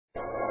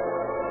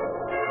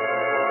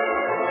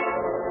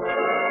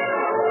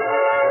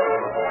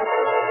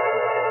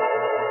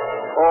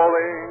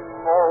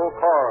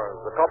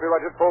a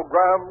copyrighted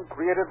program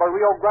created by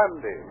Rio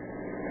Grande.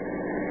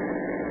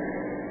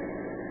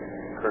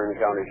 Kern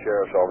County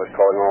Sheriff's Office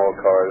calling all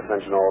cars.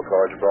 Attention all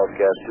cars.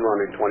 Broadcast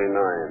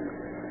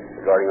 229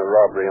 regarding a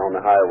robbery on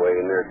the highway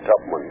near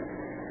Tupman.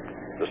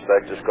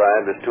 Suspect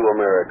described as two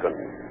American,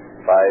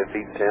 5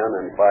 feet 10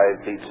 and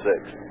 5 feet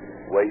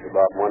 6. Weight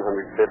about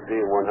 150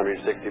 and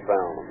 160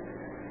 pounds.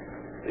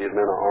 These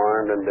men are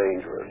armed and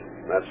dangerous.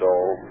 That's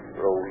all.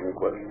 Rolls and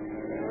quit.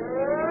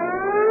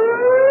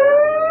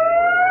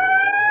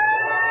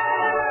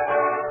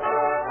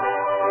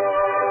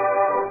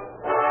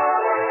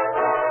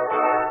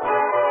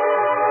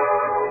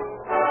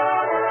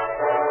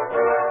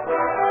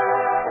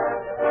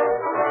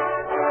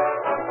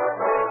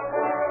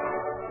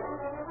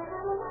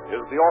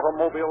 Is the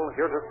automobile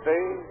here to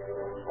stay,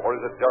 or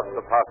is it just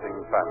a passing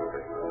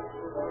fancy?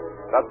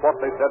 That's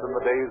what they said in the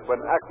days when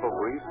axle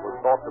grease was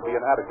thought to be an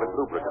adequate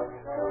lubricant.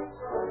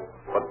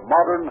 But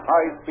modern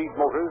high-speed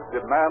motors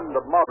demand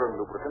a modern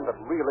lubricant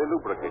that really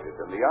lubricated,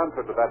 and the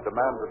answer to that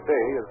demand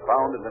today is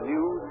found in the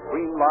new,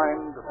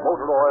 streamlined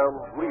motor oil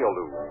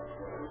Reolube.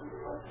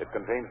 It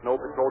contains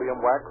no petroleum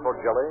wax or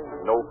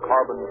jelly, no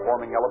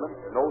carbon-forming elements,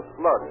 no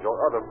sludge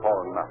or other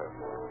foreign matter.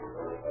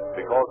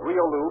 Because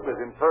Reolube is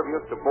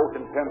impervious to both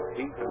intense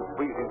heat and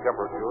freezing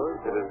temperatures,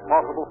 it is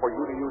possible for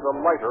you to use a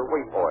lighter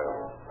weight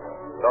oil,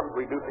 thus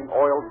reducing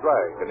oil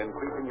drag and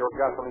increasing your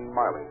gasoline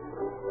mileage.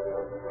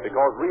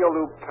 Because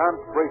Reolube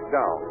can't break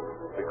down,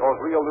 because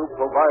Reolube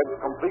provides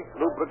complete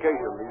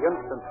lubrication the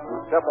instant you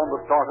step on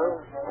the starter,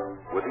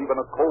 with even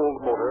a cold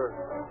motor,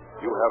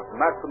 you have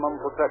maximum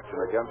protection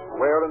against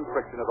wear and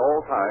friction at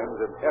all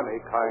times in any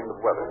kind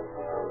of weather.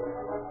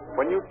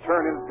 When you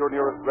turn into your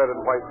nearest red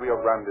and white Rio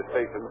Grande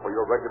station for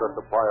your regular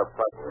supply of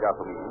pressed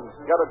gasoline,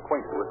 get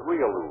acquainted with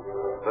Reolube,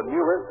 the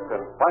newest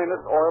and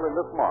finest oil in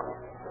this market.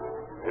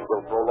 It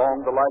will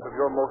prolong the life of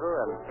your motor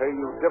and pay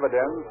you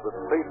dividends with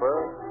safer,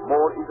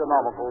 more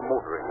economical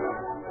motoring.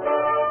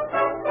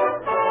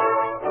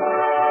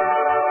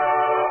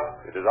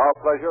 It is our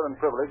pleasure and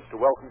privilege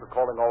to welcome to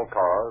Calling All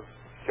Cars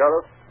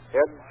Sheriff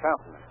Ed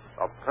Champney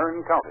of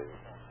Kern County.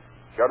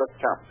 Sheriff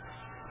Champney.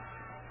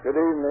 Good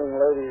evening,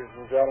 ladies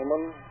and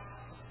gentlemen.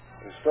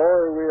 The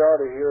story we are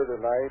to hear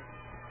tonight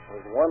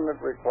was one that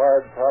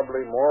required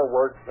probably more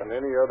work than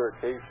any other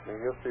case in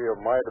the history of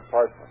my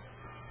department.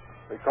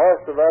 The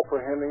cost of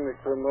apprehending the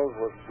criminals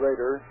was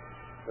greater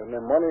than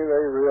the money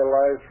they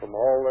realized from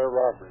all their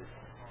robberies.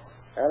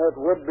 And it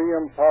would be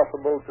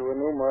impossible to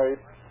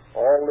enumerate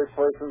all the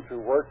persons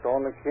who worked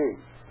on the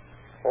case,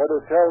 or to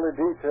tell the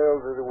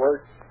details of the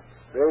work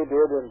they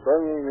did in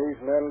bringing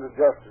these men to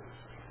justice.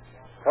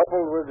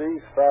 Coupled with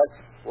these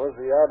facts was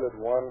the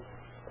added one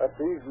that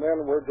these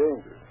men were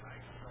dangerous,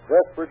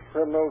 desperate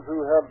criminals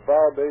who had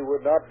vowed they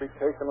would not be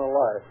taken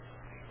alive.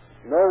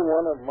 No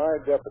one of my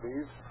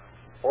deputies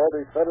or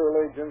the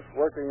federal agents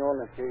working on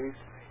the case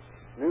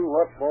knew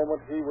what moment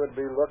he would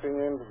be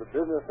looking into the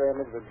business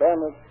end of the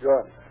damaged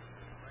gun.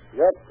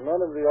 Yet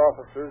none of the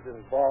officers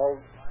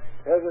involved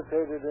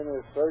hesitated in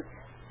his search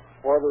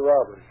for the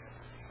robbers.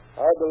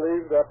 I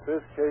believe that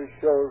this case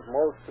shows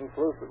most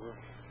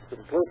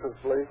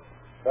conclusively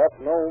that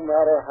no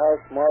matter how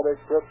smart a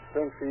crook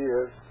thinks he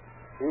is,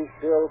 he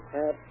still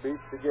can't beat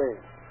the game.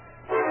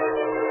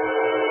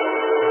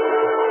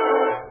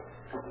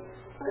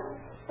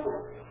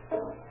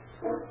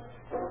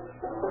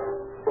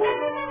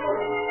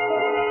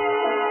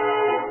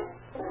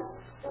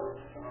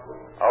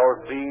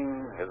 Our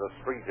scene is a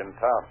street in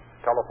Taft,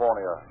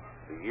 California.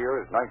 The year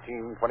is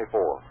 1924.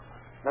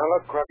 Now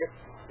look, Crockett,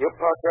 you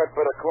park right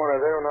by the corner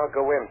there and I'll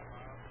go in.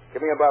 Give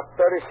me about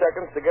 30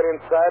 seconds to get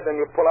inside, then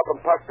you pull up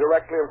and park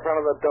directly in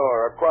front of the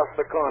door, across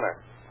the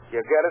corner.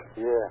 You get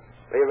it? Yeah.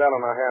 Leave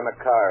Eleanor here in the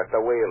car at the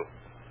wheel.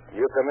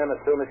 You come in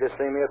as soon as you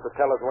see me at the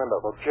teller's window.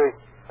 Okay.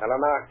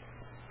 Eleanor,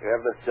 you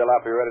have this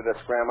jalopy ready to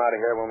scram out of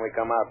here when we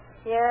come out.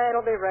 Yeah,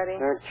 it'll be ready.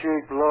 They're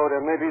cheap,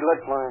 loaded, maybe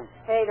lick line.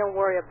 Hey, don't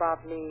worry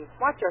about me.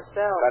 Watch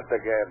yourself.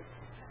 That's again.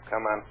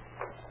 Come on.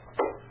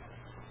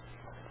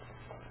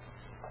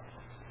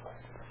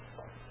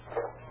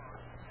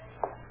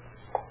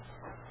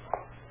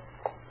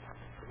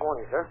 Good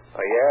morning, sir.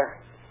 Oh, yeah?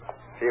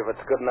 See if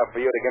it's good enough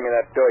for you to give me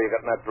that door you got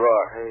in that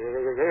drawer.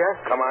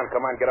 Yeah? Come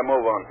on, get a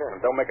move on.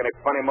 And don't make any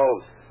funny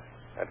moves.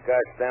 That guy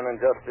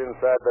standing just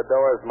inside the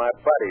door is my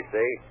buddy,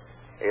 see?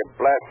 He'll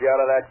blast you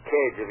out of that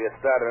cage if you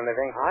started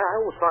anything.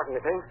 I won't start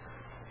anything.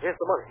 Here's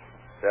the money.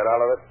 Is that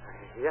all of it?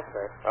 Yes,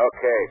 sir.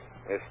 Okay.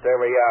 You stay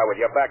where you are with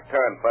your back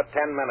turned for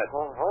 10 minutes.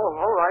 Oh,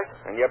 all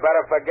right. And you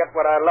better forget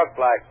what I look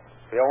like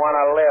if you want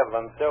to live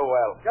and do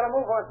well. Gotta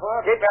move on,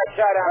 Bob. Keep that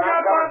shot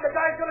on. The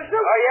guy's gonna shoot.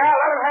 Oh, yeah?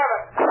 Let him have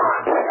it. Come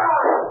on.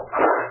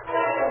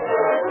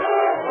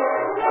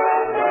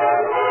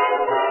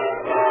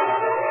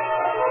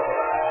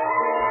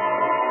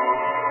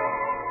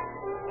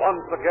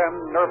 Once again,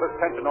 nervous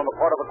tension on the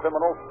part of a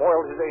criminal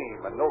foiled his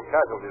aim, and no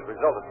casualties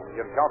resulted from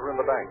the encounter in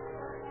the bank.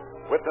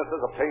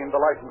 Witnesses obtained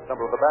the license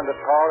number of the bandit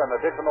car, and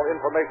additional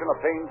information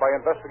obtained by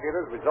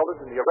investigators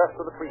resulted in the arrest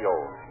of the trio.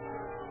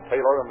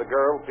 Taylor and the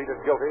girl pleaded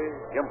guilty,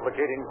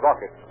 implicating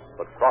Crockett.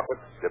 But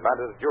Crockett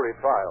demanded a jury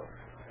trial.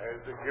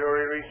 Has the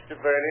jury reached a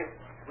verdict?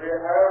 We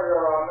have,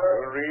 Your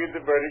Honor. We'll read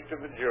the verdict to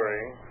the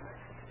jury.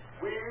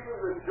 We,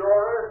 the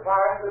jury,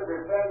 find the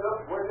defendant,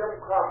 William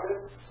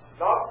Crockett,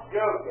 not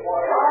guilty.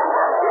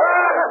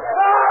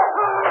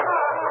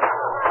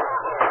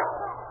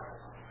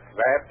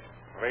 That,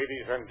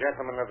 ladies and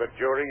gentlemen of the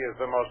jury, is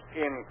the most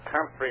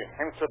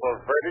incomprehensible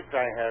verdict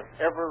I have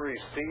ever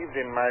received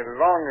in my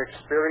long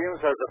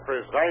experience as a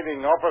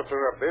presiding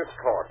officer of this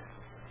court.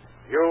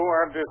 You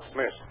are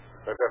dismissed.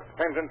 The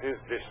defendant is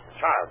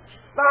discharged.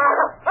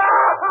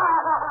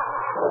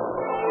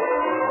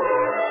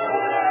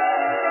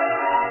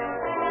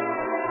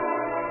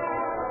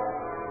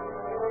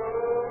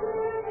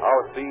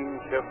 Our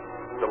scene shifts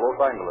to Los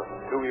Angeles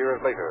 2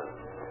 years later.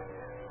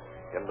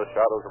 In the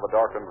shadows of a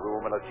darkened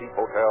room in a cheap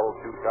hotel,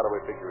 two shadowy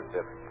figures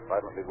sit,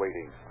 silently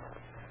waiting.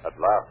 At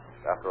last,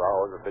 after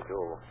hours of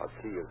vigil, a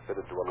key is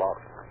fitted to a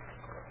lock,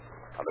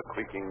 and a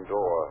creaking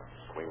door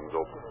swings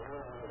open.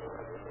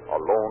 A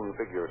lone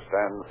figure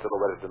stands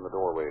silhouetted in the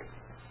doorway.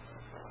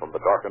 From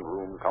the darkened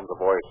room comes a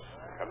voice.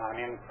 Come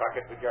on in,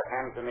 Crockett, with your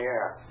hands in the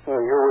air. Oh,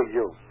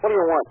 you. What do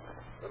you want?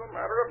 Little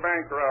matter of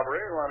bank robbery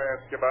I want to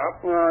ask you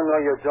about. No,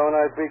 you don't.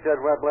 I beat that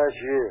rap last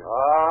year.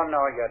 Oh, no,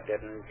 you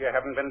didn't. You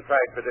haven't been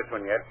tried for this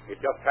one yet. It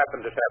just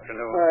happened this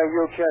afternoon.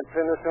 You can't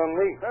pin this on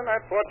me. Then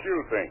that's what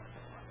you think.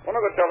 One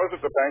of the tellers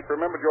at the bank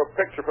remembered your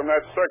picture from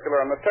that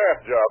circular on the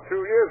Taft job 2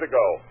 years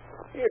ago.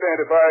 He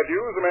identified you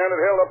as the man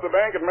that held up the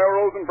bank at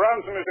Melrose and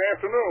Bronson this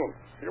afternoon.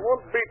 You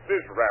won't beat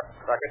this rap,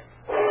 Crockett.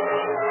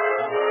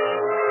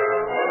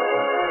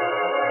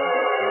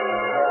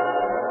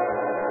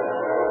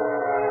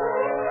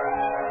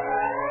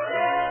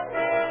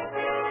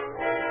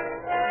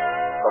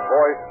 The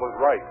voice was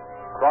right.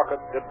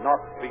 Crockett did not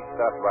beat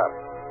that rap.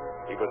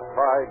 He was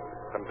tried,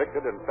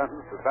 convicted, and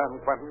sentenced to San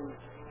Quentin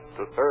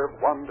to serve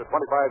 1 to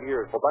 25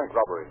 years for bank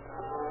robbery.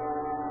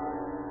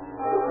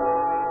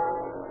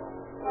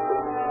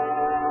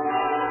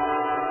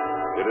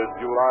 It is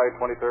July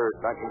 23rd,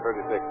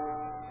 1936.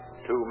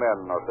 Two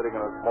men are sitting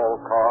in a small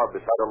car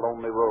beside a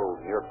lonely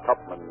road near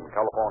Tupman,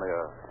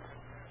 California.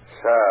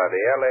 So,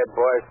 the L.A.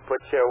 boys put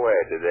you away,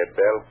 did they,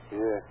 Bill?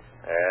 Yeah.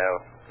 Well,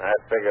 I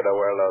figured the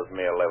world owes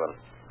me a living.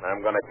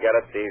 I'm going to get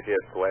it the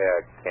easiest way I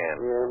can.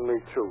 Yeah, me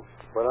too.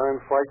 But I'm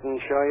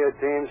fighting shy of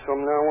dames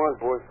from now on,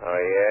 boy.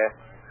 Oh, yeah?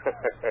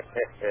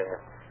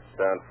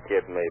 Don't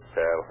kid me,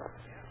 pal.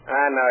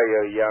 I know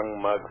you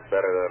young mugs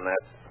better than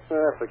that.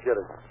 Forget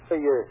it.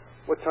 Hey,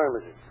 what time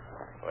is it?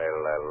 Well,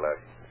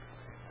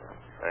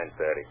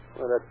 9:30.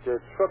 Well, that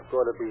truck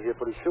ought to be here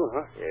pretty soon,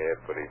 huh? Yeah,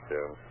 pretty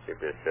soon.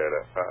 Keep your shirt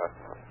up.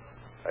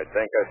 I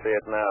think I see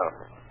it now.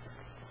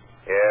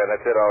 Yeah,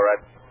 that's it, all right.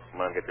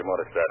 Come on, get your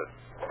motor started.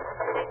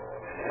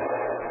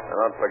 And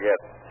don't forget,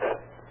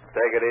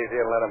 take it easy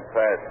and let him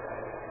pass.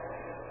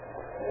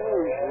 Oh,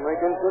 he's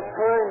making good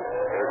time.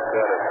 You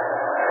said it.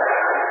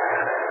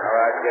 All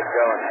right, get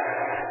going.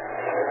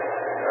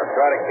 Now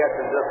try to catch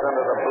him just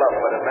under the bluff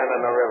by the bend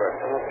in the river.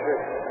 Okay.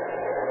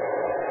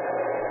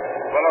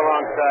 Pull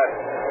alongside.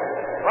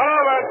 Pull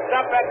over and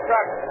stop that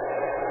truck.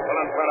 Pull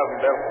in front of him,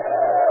 Bill.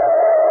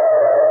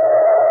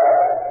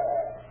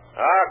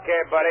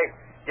 Okay, buddy.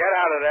 Get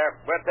out of there.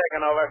 We're taking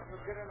over. You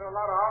get into a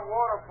lot of hot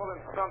water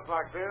pulling stunts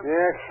like this.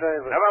 Yeah,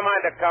 save it. Never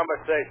mind the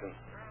conversation.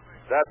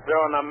 Start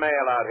throwing the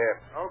mail out here.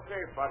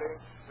 Okay, buddy.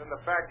 It's in the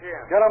back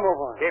end. Get him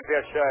over. Keep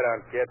your shirt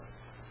on, kid.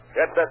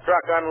 Get the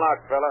truck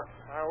unlocked, fella.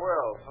 I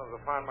will, as soon as I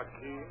find my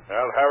key.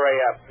 Well, hurry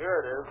up. Here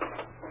it is.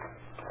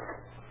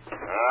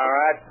 All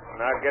right.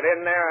 Now get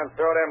in there and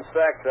throw them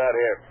sacks out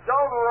here.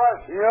 Don't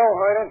rush. You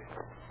hide him.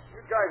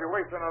 You guys are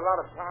wasting a lot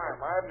of time.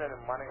 I haven't any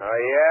money. Oh,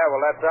 yeah?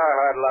 Well, that's our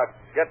hard luck.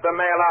 Get the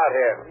mail out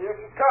here. Here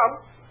she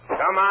comes.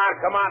 Come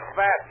on,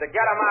 faster.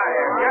 Get 'em out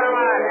here. Get 'em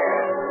out here.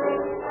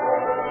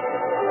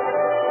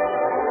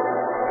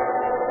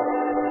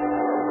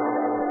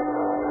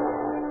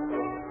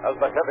 As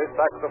the heavy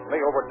sacks of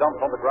mail were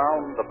dumped on the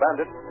ground, the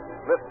bandits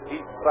split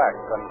each sack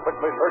and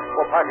quickly searched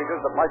for packages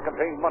that might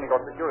contain money or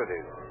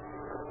securities.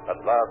 At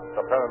last,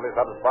 apparently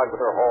satisfied with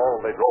their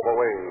haul, they drove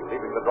away,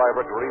 leaving the driver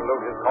to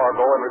reload his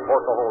cargo and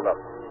report the holdup.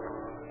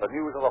 The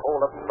news of the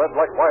holdup spread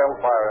like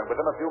wildfire, and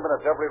within a few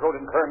minutes, every road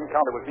in Kern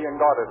County was being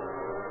guarded.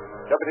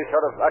 Deputy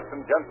Sheriffs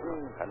Axon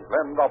Jensen and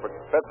Glenn Roberts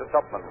sped to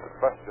Tupman to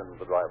question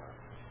the driver.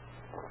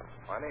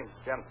 My name's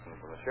Jensen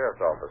from the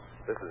Sheriff's Office.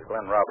 This is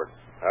Glenn Roberts.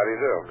 How do you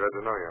do? Good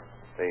to know you.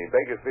 The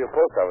Bakersfield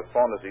post office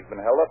phoned us he's been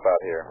held up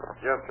out here.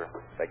 Yes, sir.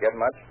 They get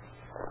much?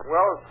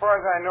 Well, as far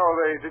as I know,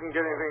 they didn't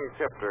get anything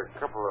except a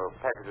couple of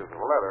packages of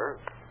letters.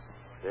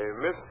 They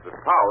missed the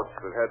pouch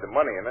that had the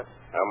money in it.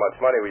 How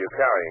much money were you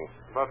carrying?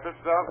 About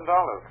 $50,000.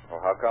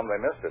 Well, how come they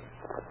missed it?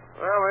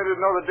 Well, they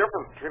didn't know the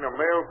difference between a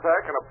mail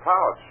sack and a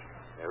pouch.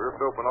 They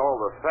ripped open all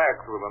the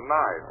sacks with a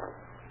knife.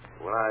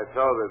 When I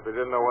told them that they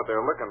didn't know what they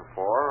were looking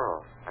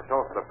for, I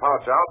tossed the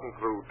pouch out and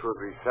threw 2 or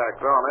 3 sacks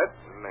on it,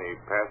 and they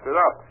passed it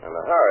up. In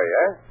a hurry,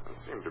 eh? It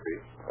seemed to be.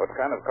 What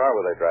kind of car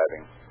were they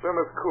driving?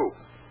 Plymouth Coupe.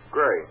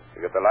 Gray.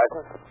 You get Get the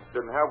license?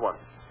 Didn't have one.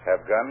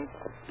 Have guns?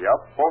 Yep,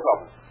 both of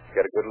them.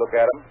 Get a good look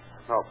at them?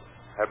 No,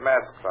 had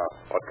masks on.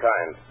 What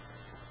kind?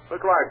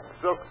 Looked like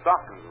silk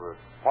stockings with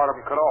part of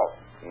them cut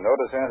off.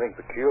 Notice anything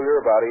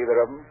peculiar about either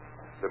of them?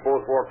 They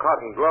both wore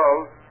cotton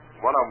gloves.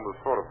 One of them was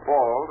sort of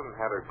bald and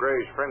had a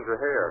grayish fringe of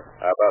hair.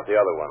 How about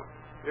the other one?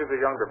 He's a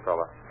younger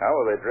fella. How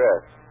were they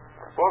dressed?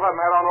 Both of them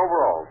had on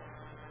overalls.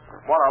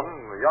 One of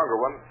them, the younger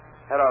one,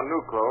 had on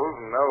new clothes,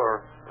 and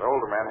the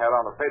older man, had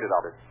on a faded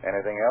outfit.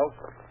 Anything else?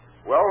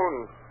 Well,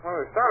 when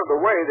they started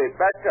away, they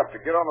backed up to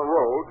get on the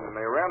road, and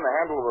they ran the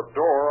handle of the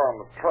door on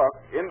the truck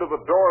into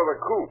the door of the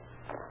coupe.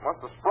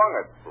 Must have sprung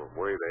it the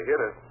way they hit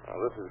it. Now,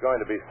 this is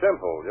going to be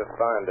simple. Just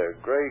find a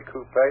gray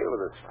coupe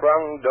with a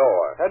sprung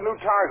door. Had new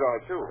tires on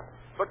it, too.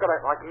 Look at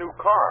it like a new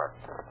car.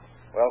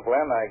 Well,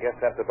 Glenn, I guess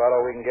that's about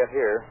all we can get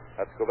here.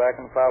 Let's go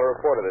back and file a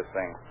report of this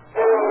thing.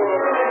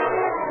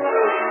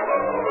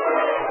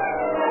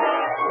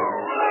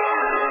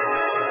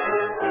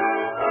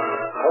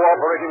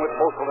 Cooperating with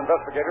postal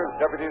investigators,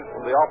 deputies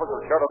from the office of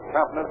Sheriff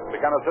Champness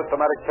began a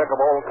systematic check of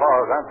all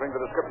cars answering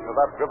the description of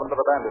that driven by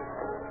the bandits.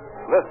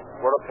 Lists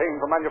were obtained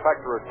from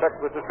manufacturers, checked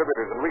with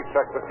distributors, and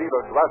rechecked with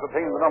dealers to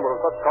ascertain the number of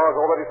such cars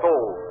already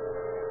sold.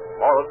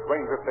 Forest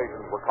ranger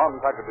stations were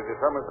contacted to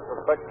determine if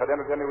suspects had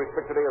entered any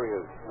restricted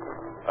areas.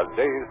 As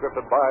days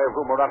drifted by,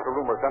 rumor after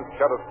rumor sent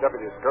sheriff's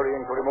deputies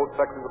scurrying to remote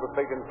sections of the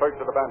state in search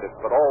of the bandits,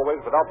 but always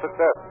without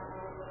success.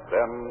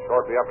 Then,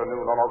 shortly after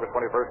noon on August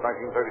 21st,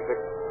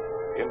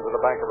 1936, into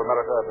the Bank of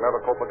America at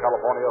Maricopa,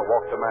 California,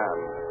 walked a man.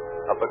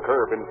 At the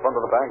curb in front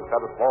of the bank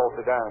sat a small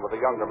sedan with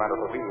a younger man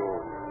at the wheel.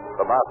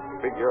 The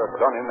masked figure,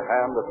 gun in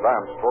hand,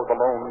 advanced toward the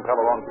lone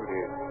teller on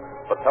duty.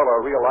 The teller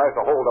realized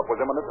a holdup was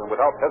imminent and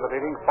without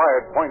hesitating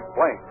fired point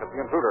blank at the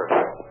intruder.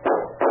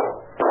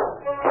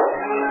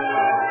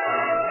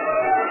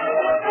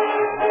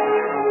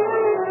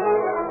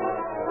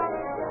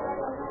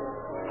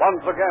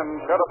 Once again,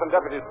 sheriff and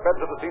deputies sped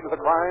to the scene of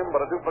the crime,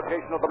 but a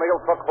duplication of the mail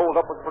truck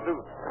holdup was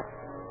produced.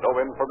 No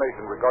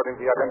information regarding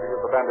the identity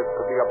of the bandits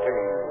could be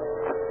obtained.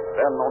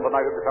 Then, on the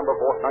night of December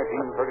 4th,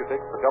 1936,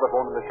 the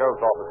telephone in the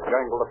sheriff's office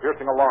jangled a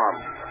piercing alarm.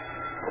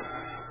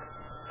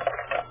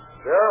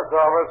 Sheriff's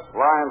office,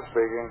 Ryan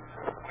speaking.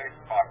 Police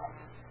department.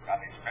 Got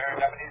any spare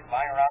deputies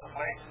lying around the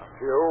place?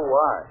 Sure,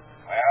 why?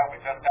 Well, we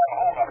just got a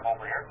holdup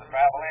over here to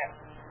travel in.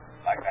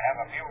 Like to have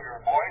a few of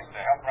your boys to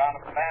help round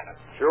up the bandits.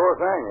 Sure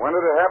thing. When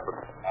did it happen?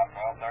 About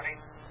 12:30.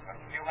 Just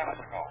a few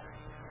minutes ago.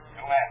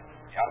 Two men.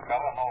 Young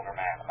fellow and older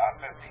man,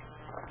 about 50.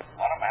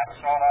 One of them had a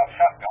sawed-off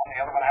shotgun. The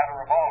other one had a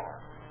revolver.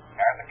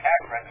 Carried the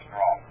cash register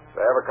off.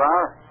 They have a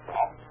car?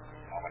 No.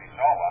 Nobody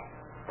saw one.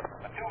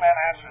 The two men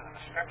answered the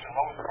description of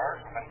those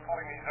birds who've been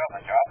pulling these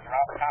other jobs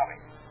around the county.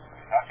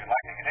 We thought you'd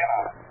like to get in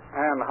on it.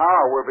 And how?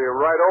 We'll be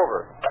right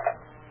over.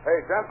 Hey,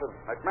 Jensen,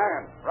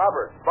 McMahon,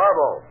 Robert,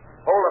 Barbo,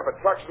 hold up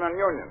at Truxton and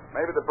Union.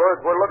 Maybe the birds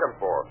we're looking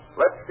for.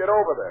 Let's get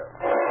over there.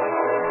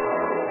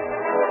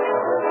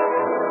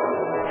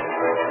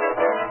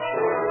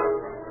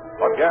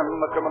 Again,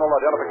 the Criminal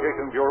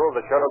Identification Bureau of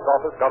the Sheriff's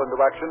Office got into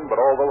action, but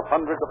although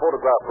hundreds of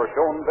photographs were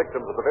shown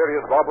victims of the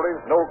various robberies,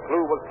 no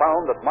clue was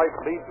found that might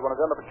lead to an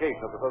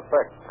identification of the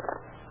suspects.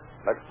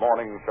 Next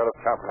morning, Sheriff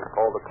Champness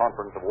called a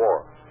conference of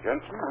war.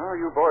 Jensen, how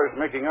are you boys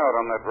making out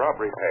on that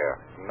robbery pair?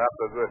 Not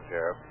so good,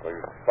 Sheriff. We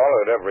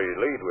followed every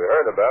lead we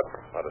heard about.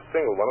 Not a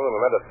single one of them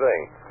meant a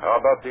thing. How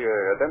about the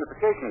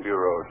identification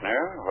bureaus,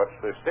 Nair? What's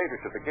the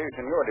status of the case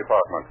in your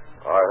department?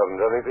 I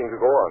haven't anything to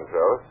go on,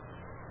 Sheriff.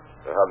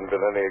 There haven't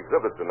been any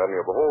exhibits in any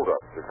of the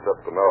holdups,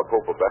 except the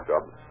Maricopa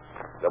backup.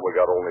 Then we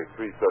got only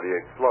 338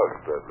 slugs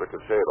that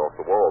ricocheted off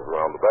the walls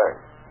around the bank.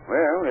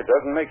 Well, it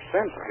doesn't make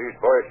sense if these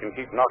boys can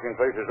keep knocking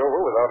places over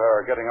without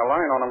our getting a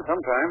line on them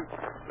sometime.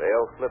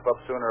 They'll slip up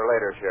sooner or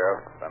later,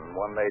 Sheriff, and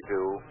when they do,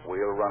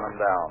 we'll run them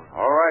down.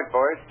 All right,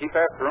 boys. Keep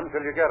after them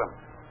till you get them.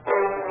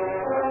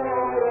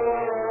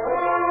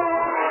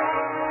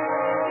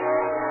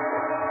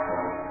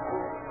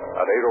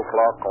 At 8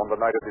 o'clock on the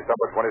night of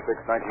December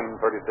 26,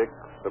 1936,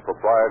 the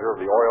proprietor of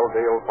the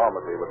Oildale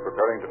Pharmacy was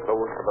preparing to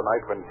close for the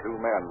night when two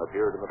men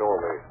appeared in the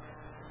doorway.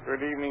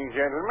 Good evening,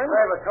 gentlemen.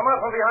 Driver, come out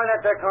from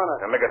behind that corner.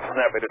 Now, make it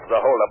snappy. This is a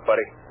holdup,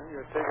 buddy.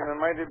 You're taking a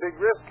mighty big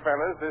risk,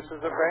 fellas. This is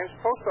a branch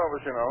post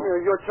office, you know.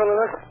 You're telling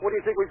us? What do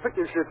you think we picked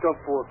this shit up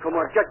for? Come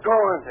on, get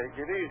going. Take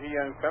it easy,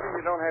 young fella.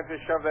 You don't have to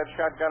shove that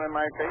shotgun in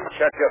my face.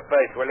 Shut your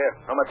face, will you?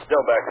 How much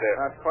still back there?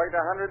 Not quite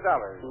 $100.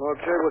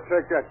 Okay, we'll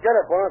take that. Get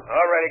it, boss.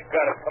 All righty,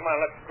 got it. Come on,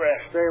 let's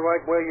scratch. Stay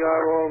right where you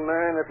are, old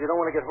man, if you don't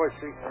want to get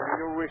horsey.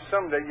 You wish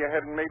someday you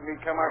hadn't made me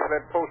come out of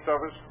that post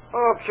office.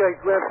 Okay,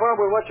 Grandpa,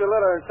 we'll watch your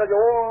letter and tell you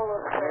all.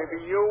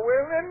 Maybe you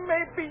will, and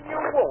maybe you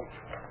won't.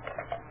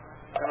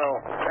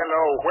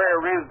 Hello, where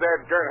is that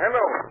girl?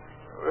 Hello.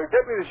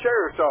 Get me the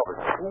sheriff's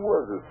office. Who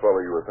was this fellow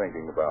you were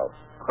thinking about?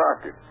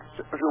 Crockett.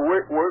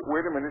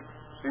 Wait a minute.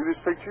 See this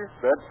picture?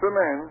 That's the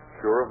man.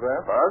 Sure of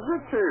that?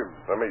 Positive.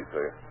 Let me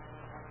see.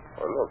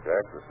 Oh, look,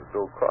 Ax, this is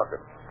Bill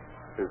Crockett.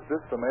 Is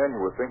this the man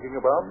you were thinking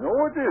about? No,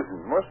 it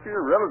isn't. Must be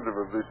a relative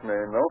of this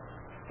man, though.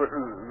 But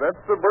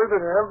that's the bird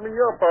that held me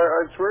up.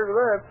 I swear to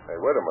that. Hey,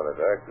 wait a minute,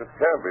 Ax. This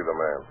can't be the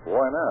man.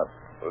 Why not?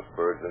 This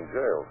bird's in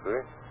jail,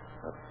 see?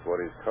 That's what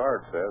his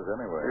card says,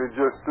 anyway. You're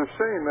just the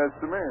same, that's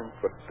the man.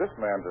 But this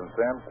man's in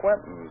San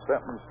Quentin,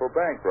 sentenced for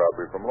bank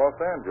robbery from Los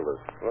Angeles.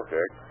 Look,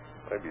 Hank,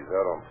 maybe he's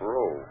out on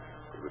parole.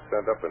 He was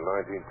sent up in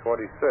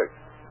 1926.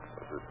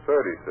 This is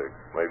 36.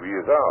 Maybe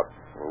he's out.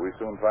 Well, we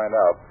soon find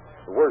out.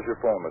 Where's your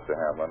phone, Mr.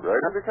 Hamlin?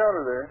 Right on the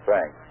counter there.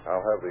 Thanks.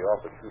 I'll have the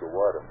office shoot a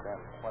wire to San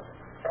Quentin.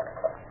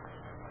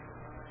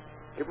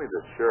 Give me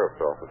the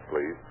sheriff's office,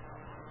 please.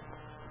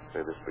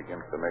 Say, this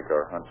begins to make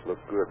our hunch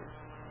look good.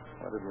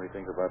 Why didn't we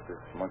think about this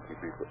monkey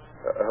people?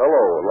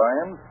 Hello,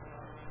 Lyons?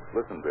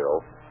 Listen, Bill.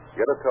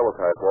 Get a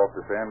teletype off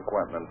to San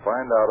Quentin and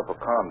find out if a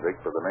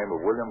convict by the name of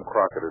William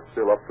Crockett is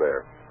still up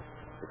there.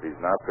 If he's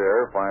not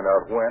there, find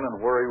out when and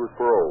where he was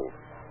paroled.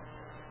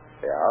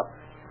 Yeah?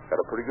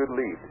 Got a pretty good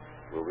lead.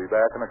 We'll be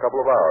back in a couple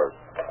of hours.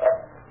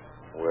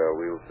 Well,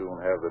 we'll soon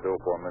have the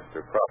dope on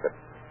Mr. Crockett.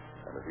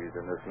 And if he's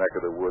in this neck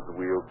of the woods,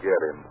 we'll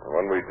get him.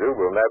 When we do,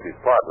 we'll nab his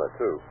partner,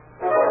 too.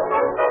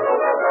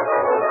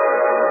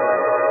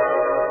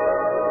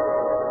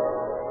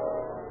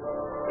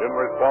 In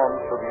response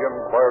to the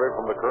inquiry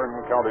from the Kern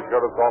County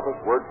Sheriff's Office,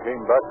 word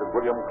came back that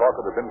William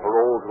Crockett had been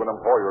paroled to an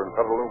employer in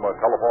Petaluma,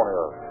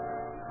 California.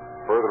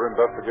 Further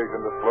investigation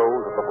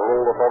disclosed that the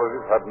parole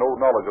authorities had no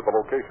knowledge of the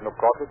location of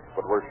Crockett,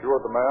 but were sure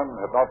the man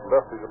had not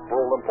left his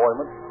parole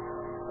employment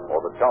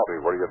or the county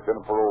where he had been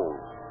paroled.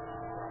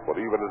 But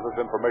even as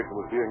this information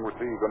was being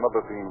received,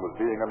 another scene was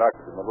being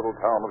enacted in the little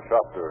town of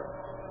Shafter.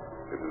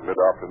 It is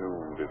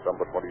mid-afternoon,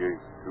 December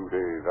 28th, 2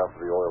 days after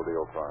the oil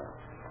deal crime.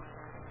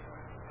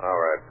 All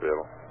right,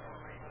 Bill.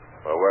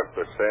 We'll work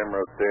the same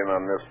routine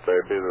on this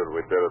baby that we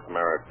did at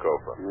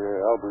Maricopa.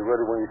 Yeah, I'll be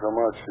ready when you come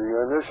out, see.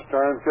 And this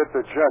time, get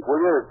the check,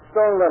 will you?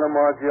 Don't let him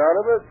argue out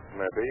of it.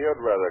 Maybe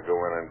you'd rather go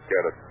in and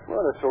get it.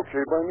 Well, that's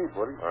okay by me,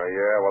 buddy. Oh,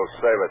 yeah? Well,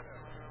 save it.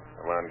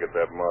 Come on, get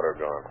that motor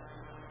going.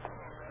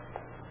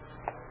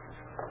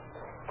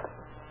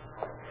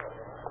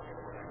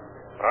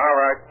 All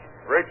right.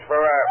 Reach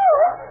for Ab.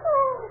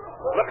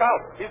 Look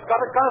out. He's got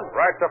a gun.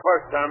 Right the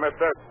first time,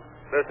 mister.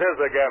 This is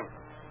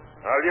again.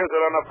 I'll use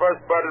it on the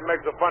first bird that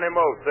makes a funny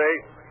move, see?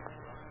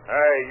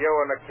 Hey, you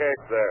in the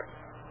case there.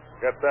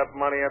 Get that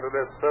money into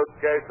this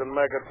suitcase and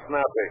make it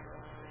snappy.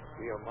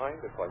 Do you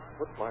mind if I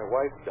put my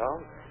wife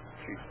down?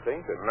 She's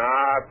fainted.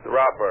 Nah,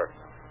 drop her.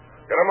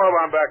 Get a move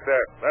on back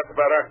there. That's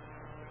better.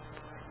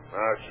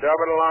 Now,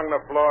 shove it along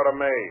the floor to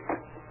me.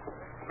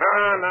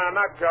 No,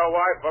 not your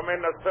wife. I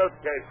mean the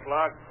suitcase,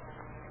 Slug.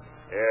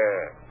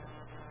 Yeah.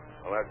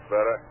 Well, that's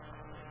better.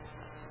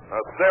 Now,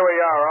 stay where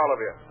you are, all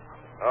of you.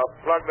 I'll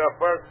plug the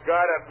first guy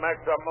that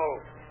makes a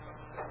move.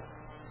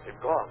 He's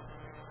gone.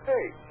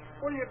 Hey,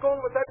 where are you going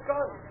with that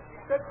gun?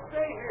 He said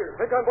stay here.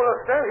 Think I'm going to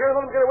stand here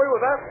and let him get away with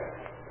that?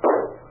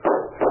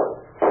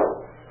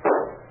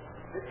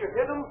 Did you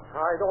hit him?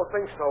 I don't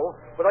think so.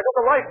 But I got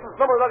the license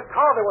number of that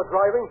car they were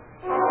driving.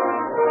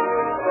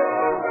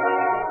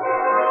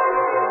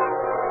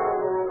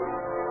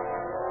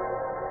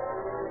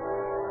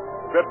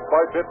 Bit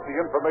by bit, the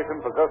information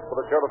possessed by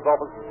the sheriff's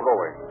office was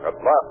growing. At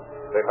last,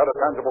 they had a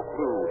tangible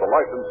clue, the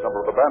license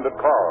number of the bandit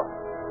car.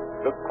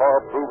 This car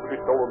proved to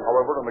be stolen,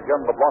 however, and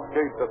again the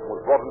blockade system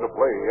was brought into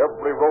play.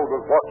 Every road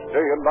was watched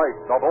day and night,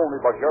 not only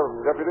by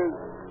sheriff's deputies,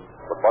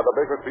 but by the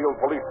Bakersfield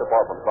Police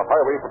Department, the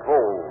Highway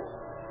Patrol.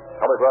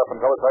 Telegraph and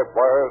teletype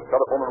wires,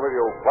 telephone and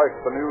radio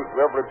flashed the news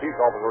to every peace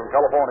officer in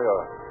California.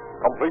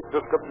 Complete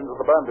descriptions of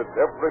the bandits,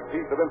 every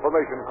piece of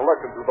information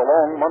collected through the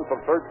long months of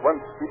search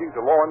went speeding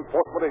to law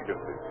enforcement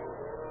agencies.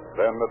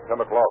 Then at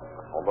 10 o'clock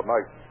on the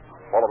night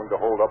following the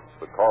hold-up,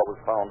 the car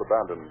was found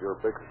abandoned near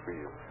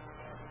Bakersfield.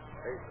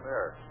 Hey,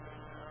 Snare.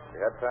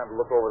 You had time to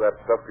look over that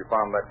stuff you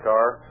found in that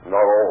car? Not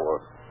all of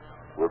it.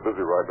 We're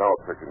busy right now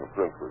checking the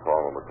prints we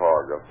found on the car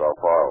against our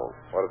files.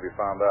 What have you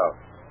found out?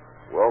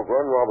 Well,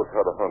 Glenn Roberts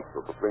had a hunch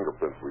that the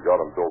fingerprints we got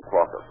on Bill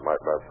Crockett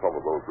might match some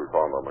of those we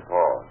found on the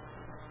car.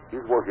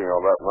 He's working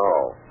on that now.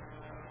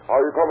 How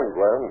are you coming,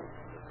 Glenn?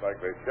 Looks like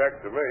they checked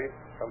to me.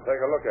 Come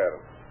take a look at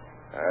him.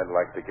 I'd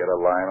like to get a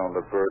line on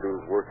the bird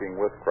who's working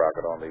with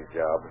Crockett on these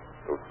jobs.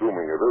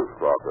 Assuming it is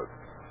Crockett.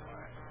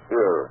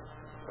 Here,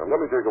 and let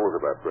me take a look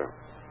at that print.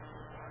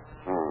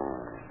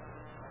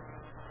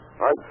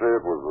 I'd say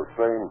it was the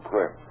same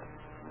print.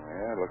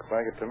 Yeah, looks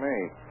like it to me.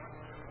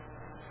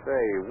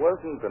 Say,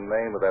 wasn't the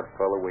name of that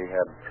fellow we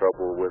had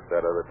trouble with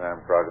that other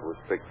time Crockett was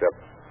picked up,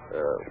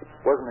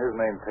 wasn't his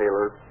name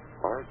Taylor?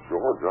 By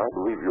George, I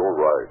believe you're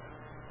right.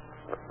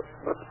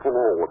 Let's pull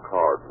all the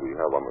cards we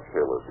have on the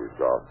Taylors we've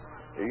got.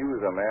 He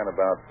was a man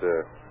about,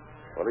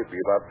 he'd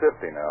be about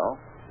 50 now.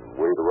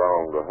 Weighed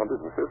around 150,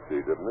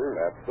 didn't he?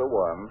 That's the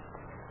one.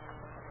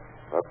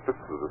 That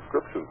fits the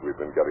descriptions we've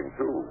been getting,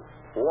 too.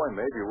 Boy,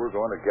 maybe we're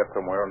going to get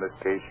somewhere on this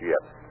case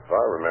yet. If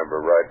I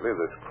remember rightly,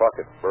 this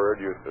Crockett bird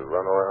used to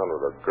run around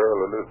with a girl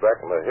who lives back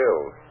in the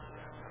hills.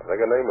 I think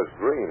her name was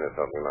Green or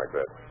something like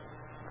that.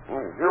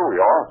 Here we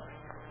are.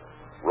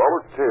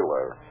 Robert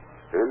Taylor,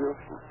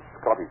 alias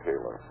Scotty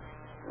Taylor.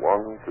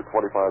 1 to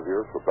 25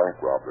 years for bank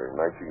robbery in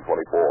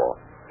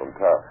 1924 from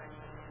Taft.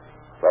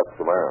 That's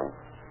the man.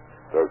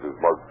 There's his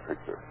mug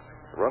picture.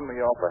 Run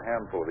me off a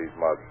handful of these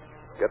mugs.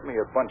 Get me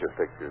a bunch of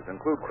pictures.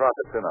 Include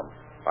Crockett's in them.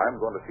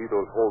 I'm going to see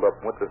those hold-up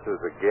witnesses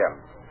again.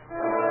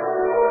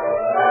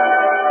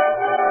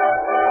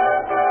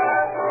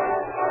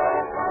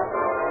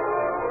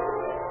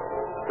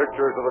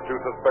 Pictures of the two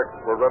suspects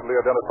were readily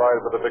identified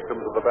by the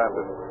victims of the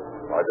bandits.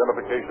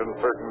 Identification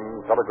certain,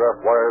 telegraph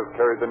wires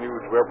carried the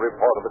news to every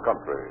part of the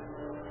country.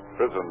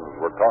 Prisons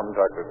were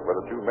contacted where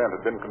the two men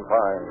had been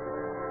confined.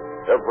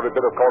 Every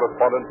bit of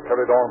correspondence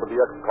carried on with the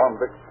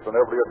ex-convicts, and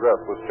every address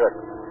was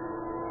checked.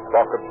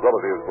 Crockett's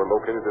relatives were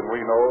located in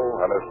Reno,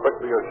 and as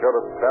quickly as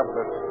Sheriff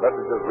Campnell's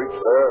messages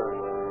reached there,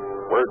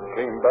 word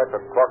came back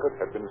that Crockett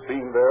had been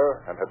seen there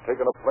and had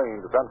taken a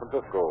plane to San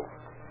Francisco.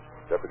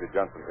 Deputy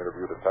Jensen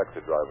interviewed a taxi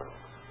driver.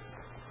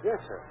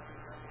 Yes, sir.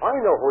 I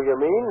know who you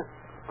mean.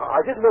 I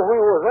didn't know who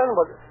he was then,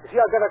 but you see,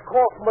 I got a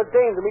call from a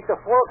dame to meet the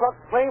 4 o'clock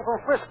plane from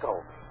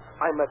Frisco.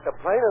 I met the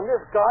plane, and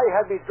this guy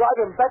had me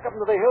driving back up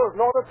into the hills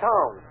north of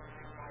town.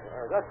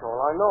 That's all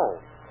I know.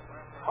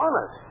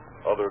 Honest.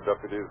 Other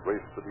deputies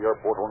raced to the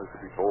airport only to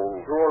be told.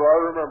 Sure, I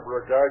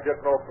remember a guy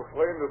getting off the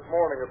plane this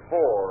morning at 4.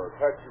 A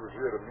taxi was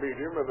here to meet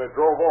him, and they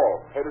drove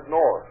off, headed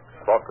north.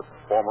 Crockett's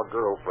former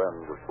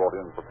girlfriend was brought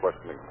in for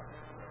questioning.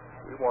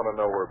 We want to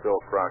know where Bill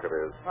Crockett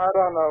is. I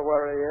don't know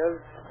where he is.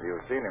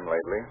 You've seen him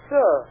lately?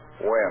 Sure.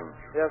 When?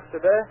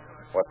 Yesterday.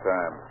 What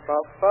time?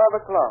 About 5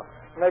 o'clock.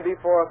 Maybe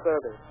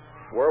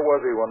 4:30.Here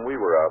was he when we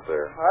were out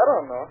there? I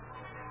don't know.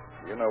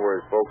 You know where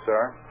his folks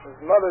are? His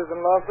mother's in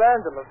Los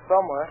Angeles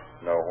somewhere.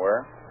 Nowhere?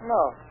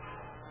 No.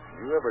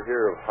 You ever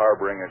hear of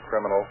harboring a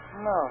criminal?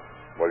 No.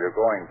 Well, you're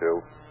going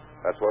to.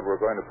 That's what we're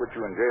going to put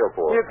you in jail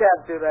for. You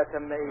can't do that to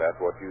me. That's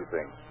what you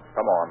think.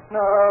 Come on. No,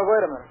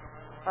 wait a minute.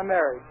 I'm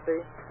married, see?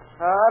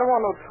 I don't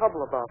want no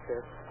trouble about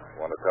this.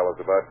 Want to tell us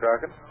about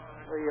Crockett?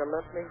 Will you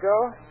let me go?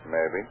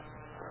 Maybe.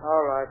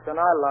 All right, then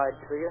I lied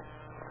to you.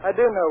 I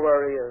do know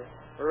where he is.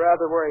 Or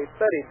rather, where he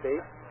said he'd be.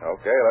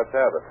 Okay, let's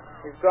have it.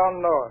 He's gone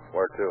north.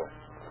 Where to?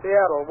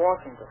 Seattle,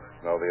 Washington.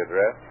 Know the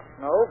address?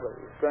 No, but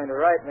he's going to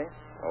write me.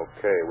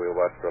 Okay, we'll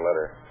watch the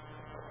letter.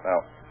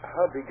 Now,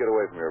 how'd he get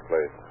away from your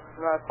place?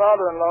 My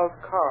father-in-law's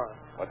car.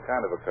 What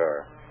kind of a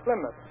car?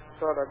 Plymouth,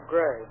 sort of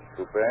gray.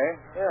 Coupe?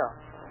 Yeah.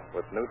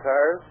 With new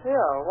tires?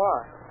 Yeah,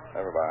 why?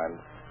 Never mind.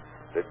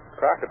 Did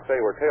Crockett say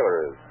where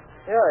Taylor is?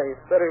 Yeah, he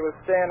said he was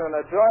staying in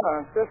a joint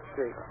on 5th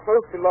Street,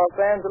 close to Los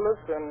Angeles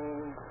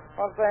and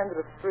Los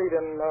Angeles Street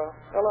in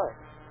L.A.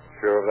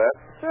 Sure of that?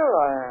 Sure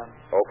I am.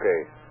 Okay.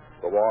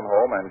 Go on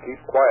home and keep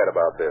quiet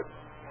about this.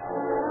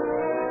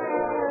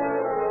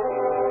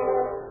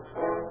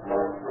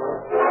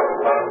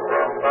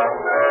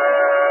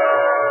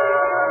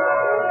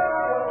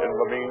 In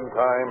the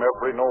meantime,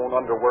 every known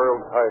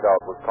underworld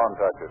hideout was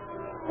contacted.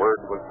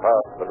 Word was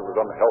passed that it was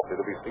unhealthy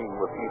to be seen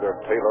with either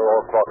Taylor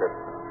or Crockett.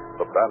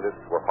 The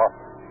bandits were hot.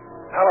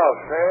 Hello,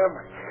 Sam.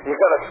 You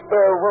got a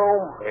spare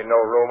room? Ain't no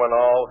room at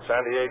all.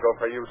 San Diego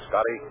for you,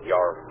 Scotty.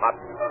 You're hot.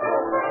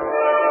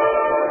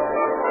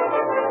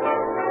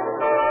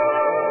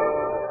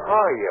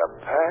 Hiya,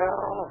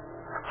 pal.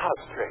 Hot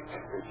straight.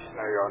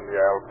 Stay on the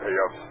LP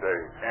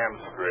upstate. Am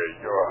straight.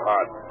 You're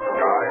hot.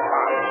 Guy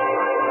hot.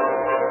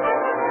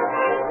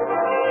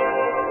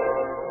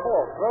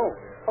 Oh, no.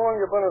 How long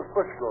you been in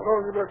Frisco?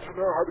 Long enough to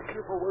know how to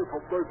keep away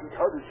from birds as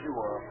hot as you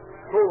are.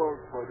 So long,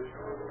 buddy.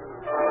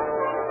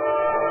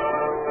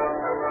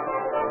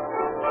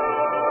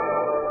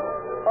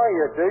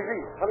 Hiya,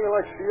 Daisy. How do you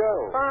like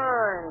Seattle?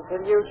 Fine,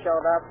 till you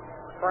showed up.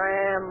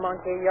 Cram,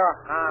 monkey, you're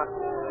hot.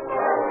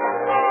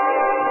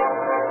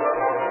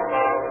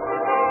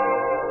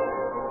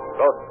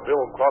 Thus,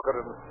 Bill Crockett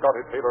and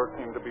Scotty Taylor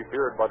seemed to be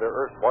feared by their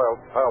erstwhile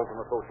pals and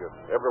associates.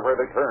 Everywhere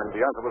they turned,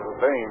 the answer was the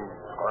same.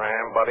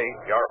 Scram, buddy.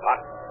 You're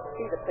hot.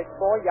 See the big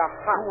boy, you're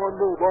hot. You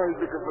want nobody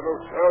because of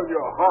those hell,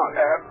 you're hot.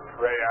 And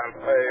pray,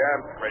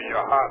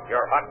 you're hot.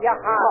 You're hot. You're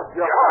hot.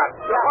 You're hot. You're hot.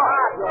 You're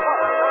hot.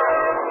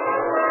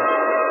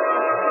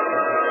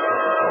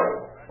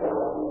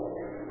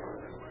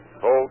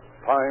 So,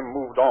 time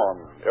moved on.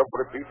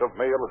 Every piece of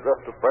mail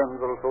addressed to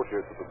friends or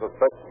associates of the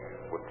suspects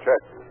was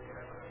checked.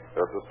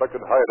 Their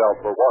suspected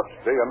hideouts were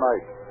watched day and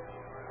night.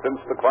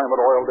 Since the crime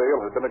at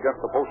Oildale had been against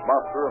the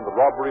postmaster and the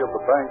robbery of the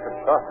bank and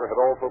Shasta had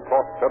also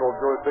crossed federal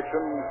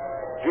jurisdiction,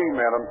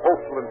 G-men and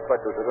postal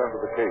inspectors had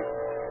entered the case.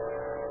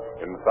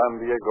 In San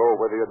Diego,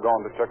 where they had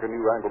gone to check a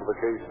new angle of the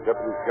case,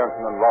 Deputies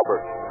Jensen and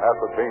Roberts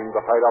ascertained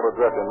the hideout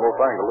address in Los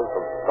Angeles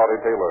of Scotty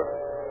Taylor.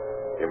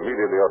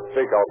 Immediately, a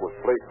stakeout was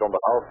placed on the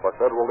house by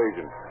federal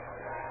agents.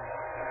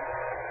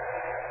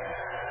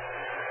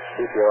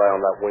 Keep your eye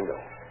on that window.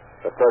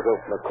 The third room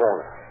from the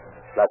corner.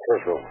 That's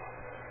his room.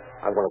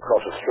 I'm going to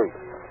cross the street.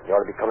 You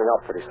ought to be coming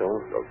out pretty soon.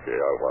 Okay,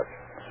 I'll watch.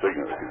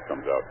 Signal if he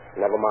comes out.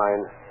 Never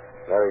mind.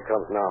 There he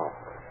comes now.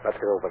 Let's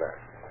get over there.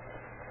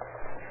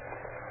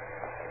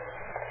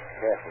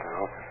 Careful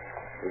now.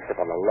 You step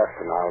on the left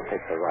and I'll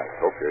take the right.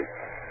 Okay.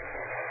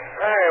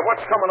 Hey,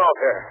 what's coming off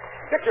here?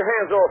 Get your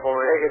hands off of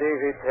me. Take it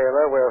easy,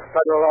 Taylor. We're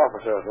federal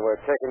officers and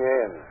we're taking you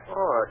in.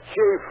 Oh,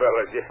 gee,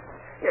 fellas,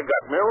 You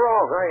got me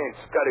wrong. I ain't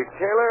Scotty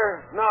Taylor.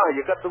 No,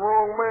 you got the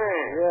wrong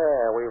man.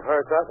 Yeah, we've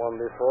heard that one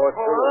before, Oh,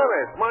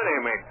 honest, my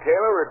name ain't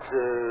Taylor.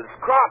 It's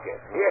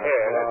Crockett. Yeah,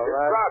 that's it,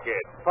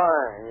 Crockett.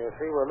 Fine. You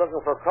see, we're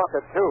looking for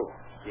Crockett, too.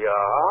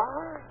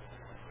 Yeah?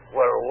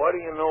 Well, what do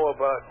you know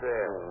about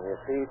that? You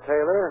see,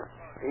 Taylor,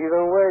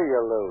 either way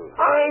you lose.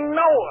 I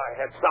know I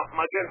had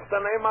something against the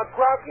name of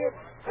Crockett.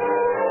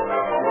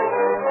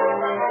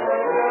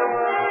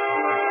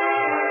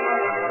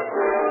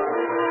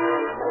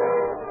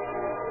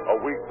 A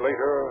week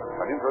later,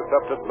 an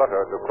intercepted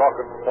letter to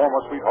Crockett's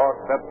former sweetheart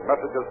sent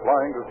messages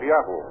flying to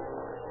Seattle.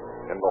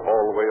 In the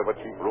hallway of a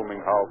cheap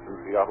rooming house in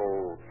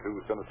Seattle, two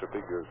sinister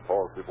figures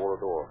paused before a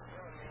door.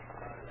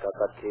 Got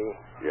that key?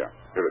 Yeah,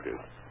 here it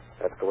is.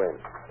 Let's go in.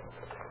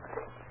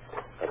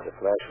 That's the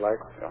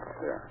flashlight?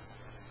 Yeah.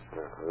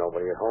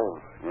 Nobody at home.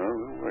 Well,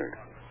 wait.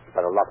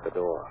 Better lock the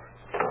door.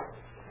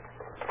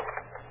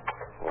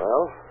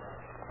 Well,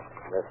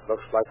 this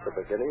looks like the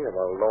beginning of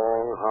a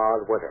long,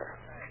 hard winter.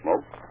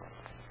 Smoke?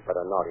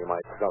 Better not, you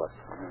might smell it.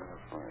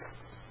 That's right.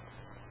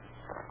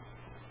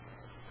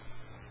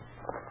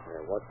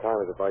 Yeah, what time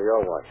is it by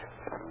your watch?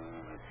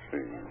 Let's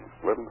see.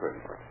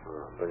 11:30.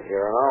 Been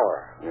here an hour.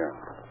 Yeah.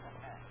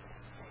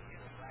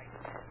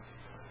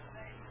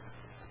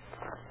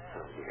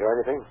 You hear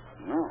anything?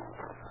 No.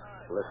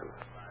 Listen.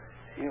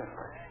 Yeah.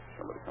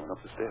 Somebody coming up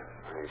the stairs.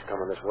 He's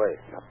coming this way.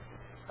 Yep.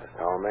 That's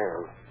our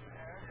man.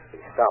 He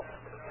stopped.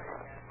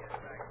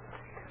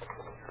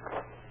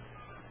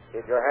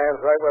 Keep your hands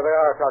right where they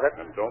are, Crockett.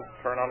 And don't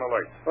turn on the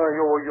light. What do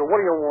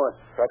you want?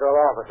 Federal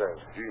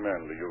officers.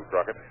 G-men to you,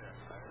 Crockett.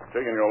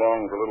 Taking you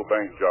along for a little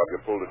bank job you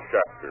pulled at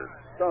Shafter,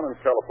 down in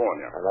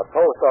California. And a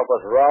post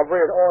office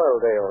robbery at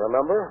Oildale,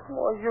 remember?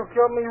 Well, you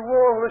got me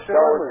wrong. Listen,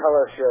 Don't tell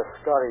us you're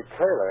Scotty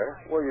Taylor.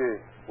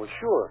 Well,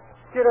 sure.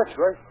 Yeah, that's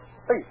right.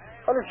 Hey,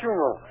 how did you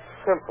know?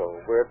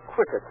 Simple. We're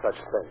quick at such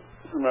things.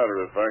 As a matter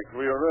of fact,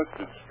 we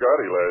arrested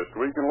Scotty last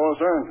week in Los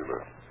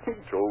Angeles. He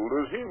told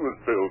us he was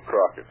Bill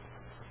Crockett.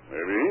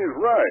 Maybe he's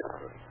right,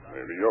 but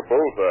maybe you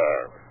both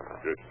are.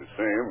 Just the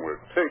same, we're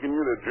taking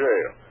you to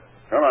jail.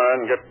 Come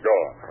on, get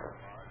going.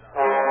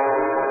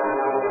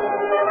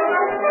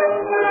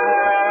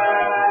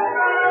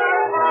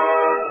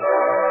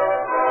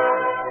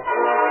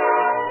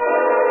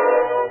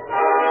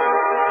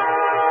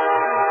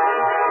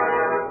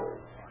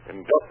 In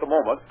just a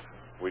moment,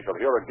 we shall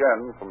hear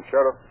again from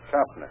Sheriff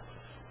Champney.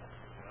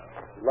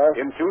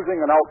 In choosing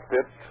an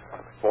outfit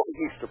for the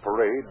Easter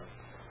parade,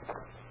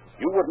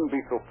 you wouldn't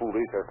be so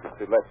foolish as to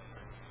select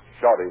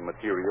shoddy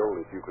material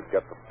if you could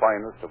get the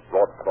finest of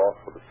broadcloth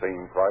for the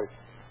same price.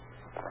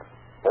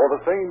 For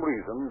the same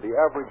reason, the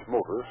average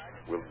motorist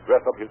will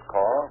dress up his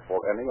car for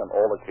any and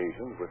all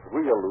occasions with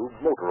Real Lube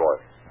motor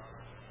oil.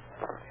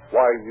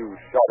 Why use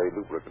shoddy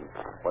lubricant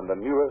when the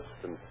newest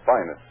and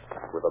finest,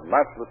 with a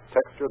matchless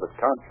texture that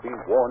can't be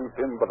worn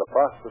thin by the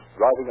fastest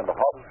driving in the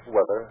hottest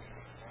weather,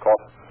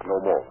 costs no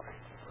more?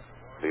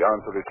 The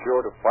answer is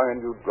sure to find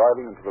you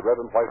driving into the red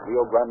and white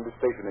Rio Grande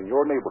station in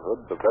your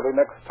neighborhood the very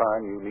next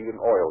time you need an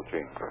oil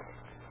change.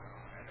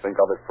 Think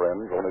of it,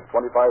 friends, only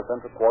 25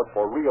 cents a quart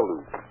for Real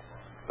Lube,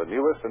 the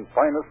newest and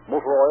finest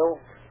motor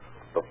oil,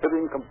 the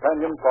fitting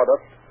companion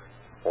product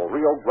for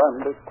Rio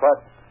Grande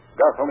cracked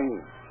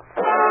gasoline.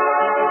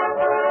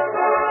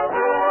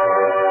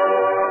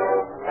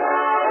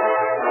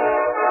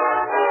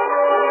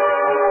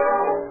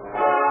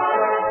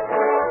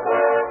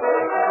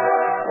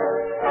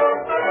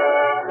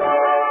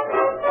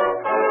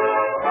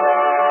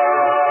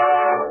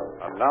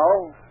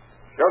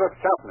 Sheriff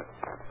Champney.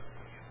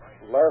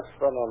 Less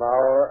than an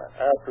hour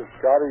after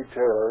Scotty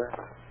Taylor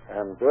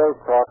and Bill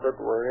Crockett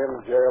were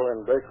in jail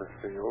in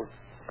Bakersfield,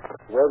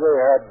 where they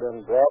had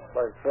been brought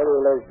by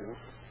federal agents,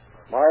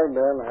 my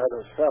men had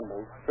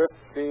assembled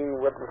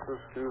 15 witnesses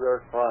to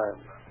their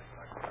crimes,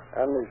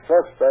 and the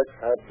suspects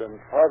had been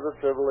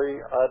positively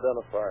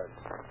identified.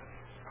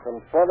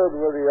 Confronted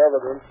with the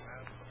evidence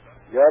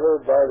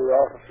gathered by the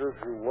officers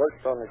who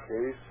worked on the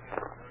case,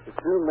 the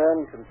two men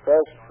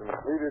confessed and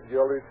pleaded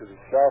guilty to the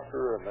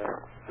shafter and their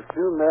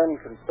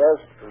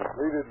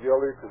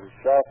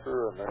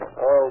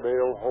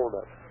Oildale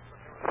holdup.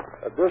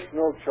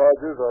 Additional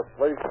charges are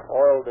placed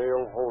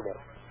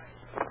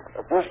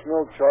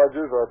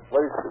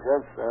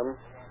against them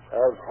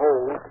as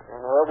whole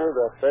in order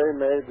that they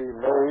may be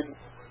made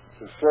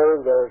to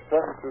serve their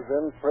sentences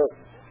in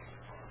prison.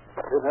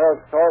 It has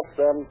cost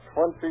them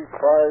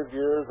 25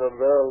 years of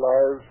their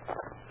lives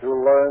to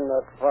learn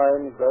that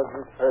crime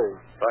doesn't pay.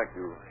 Thank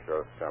you,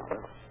 Sheriff Champney.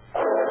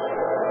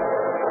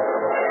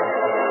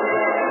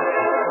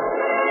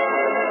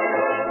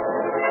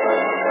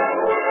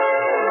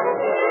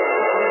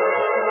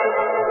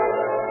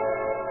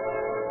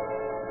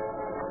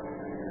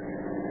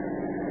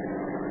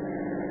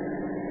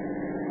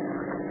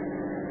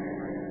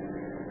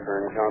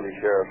 County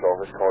Sheriff's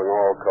Office calling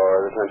all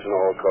cars, attention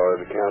all cars,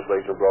 to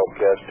cancellation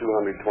broadcast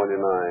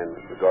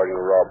 229 regarding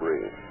a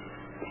robbery.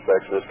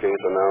 Suspects in this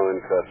case are now in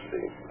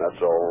custody.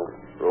 That's all.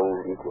 Roll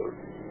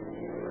concluded.